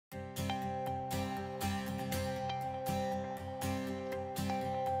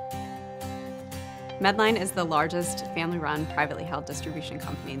Medline is the largest family-run, privately held distribution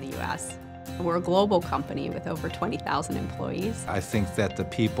company in the U.S. We're a global company with over 20,000 employees. I think that the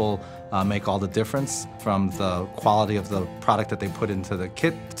people make all the difference, from the quality of the product that they put into the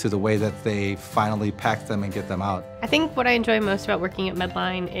kit to the way that they finally pack them and get them out. I think what I enjoy most about working at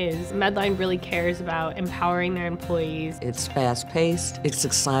Medline is Medline really cares about empowering their employees. It's fast-paced, it's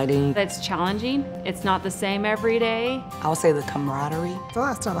exciting. It's challenging, it's not the same every day. I would say the camaraderie.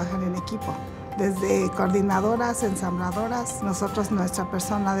 Todas trabajan en equipo. Desde coordinadoras, ensambladoras, nosotros nuestra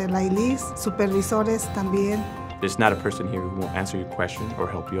persona de la ILIS, supervisores también. There's not a person here who won't answer your question or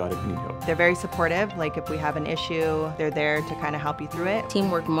help you out if you need help. They're very supportive. Like if we have an issue, they're there to kind of help you through it.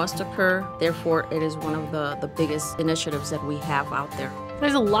 Teamwork must occur. Therefore, it is one of the biggest initiatives that we have out there.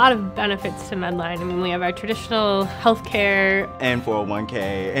 There's a lot of benefits to Medline. I mean, we have our traditional healthcare. And 401k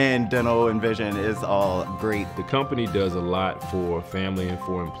and dental and vision is all great. The company does a lot for family and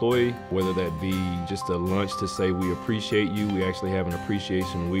for employee, whether that be just a lunch to say we appreciate you. We actually have an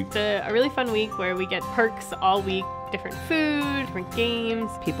appreciation week. It's a really fun week where we get perks all week. Different food, different games.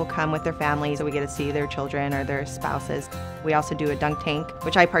 People come with their families, so we get to see their children or their spouses. We also do a dunk tank,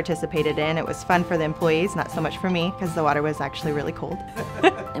 which I participated in. It was fun for the employees, not so much for me, because the water was actually really cold.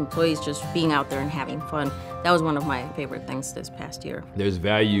 Employees just being out there and having fun. That was one of my favorite things this past year. There's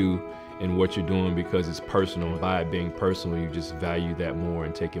value in what you're doing because it's personal. By it being personal, you just value that more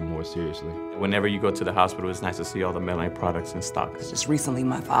and take it more seriously. Whenever you go to the hospital, it's nice to see all the Medline products in stock. Just recently,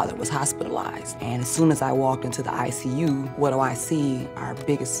 my father was hospitalized, and as soon as I walked into the ICU, what do I see? Our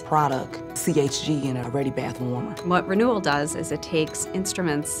biggest product, CHG, in a Ready Bath Warmer. What Renewal does is it takes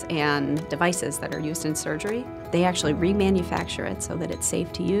instruments and devices that are used in surgery. They actually remanufacture it so that it's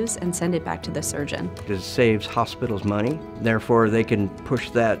safe to use and send it back to the surgeon. It saves hospitals money, therefore they can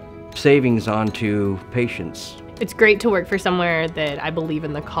push that savings onto patients. It's great to work for somewhere that I believe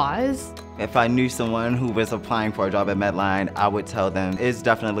in the cause. If I knew someone who was applying for a job at Medline, I would tell them it's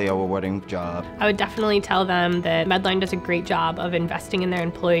definitely a rewarding job. I would definitely tell them that Medline does a great job of investing in their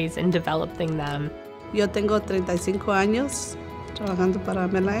employees and developing them. Yo tengo 35 años trabajando para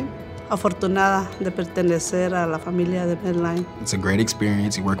Medline. Afortunada de pertenecer a la familia de Medline. It's a great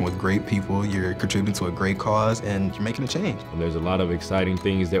experience. You're working with great people, you're contributing to a great cause, and you're making a change. And there's a lot of exciting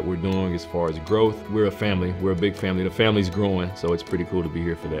things that we're doing as far as growth. We're a family, we're a big family. The family's growing, so it's pretty cool to be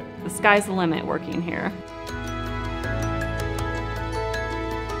here for that. The sky's the limit working here.